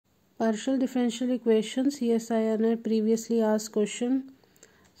Partial differential equation, CSIR NET previously asked question.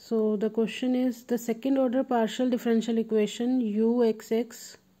 So the question is the second order partial differential equation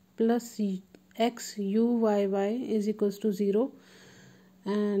uxx plus x uyy is equals to 0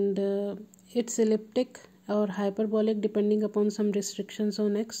 and it's elliptic or hyperbolic depending upon some restrictions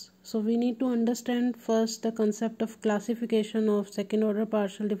on x. So we need to understand first the concept of classification of second order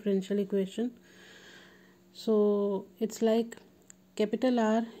partial differential equation. So it's like capital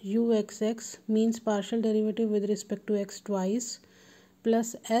R uxx means partial derivative with respect to x twice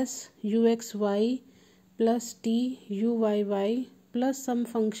plus s uxy plus t uyy plus some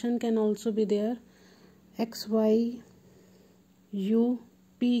function can also be there xy u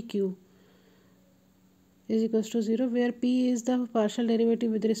pq is equals to 0, where p is the partial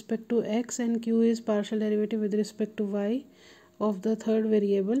derivative with respect to x and q is partial derivative with respect to y of the third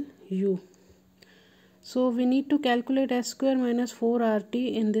variable u. So we need to calculate s square minus 4rt.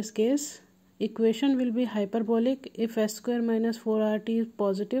 In this case equation will be hyperbolic if s square minus 4rt is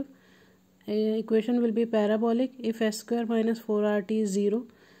positive. Equation will be parabolic if s square minus 4rt is 0,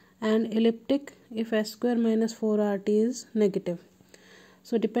 and elliptic if s square minus 4rt is negative.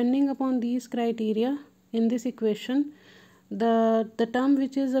 So depending upon these criteria in this equation, the term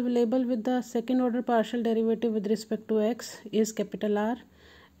which is available with the second order partial derivative with respect to x is capital R,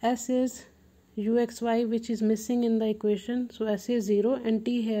 s is uxy which is missing in the equation, so s is 0 and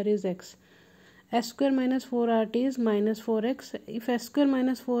t here is x. S square minus 4rt is minus 4x. If s square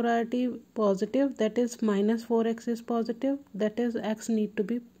minus 4rt positive, that is minus 4x is positive, that is x need to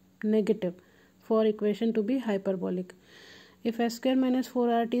be negative for equation to be hyperbolic. If s square minus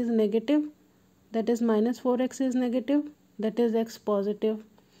 4rt is negative, that is minus 4x is negative, that is x positive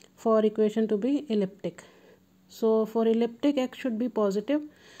for equation to be elliptic. So for elliptic x should be positive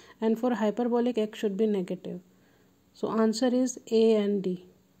and for hyperbolic x should be negative. So answer is A and D.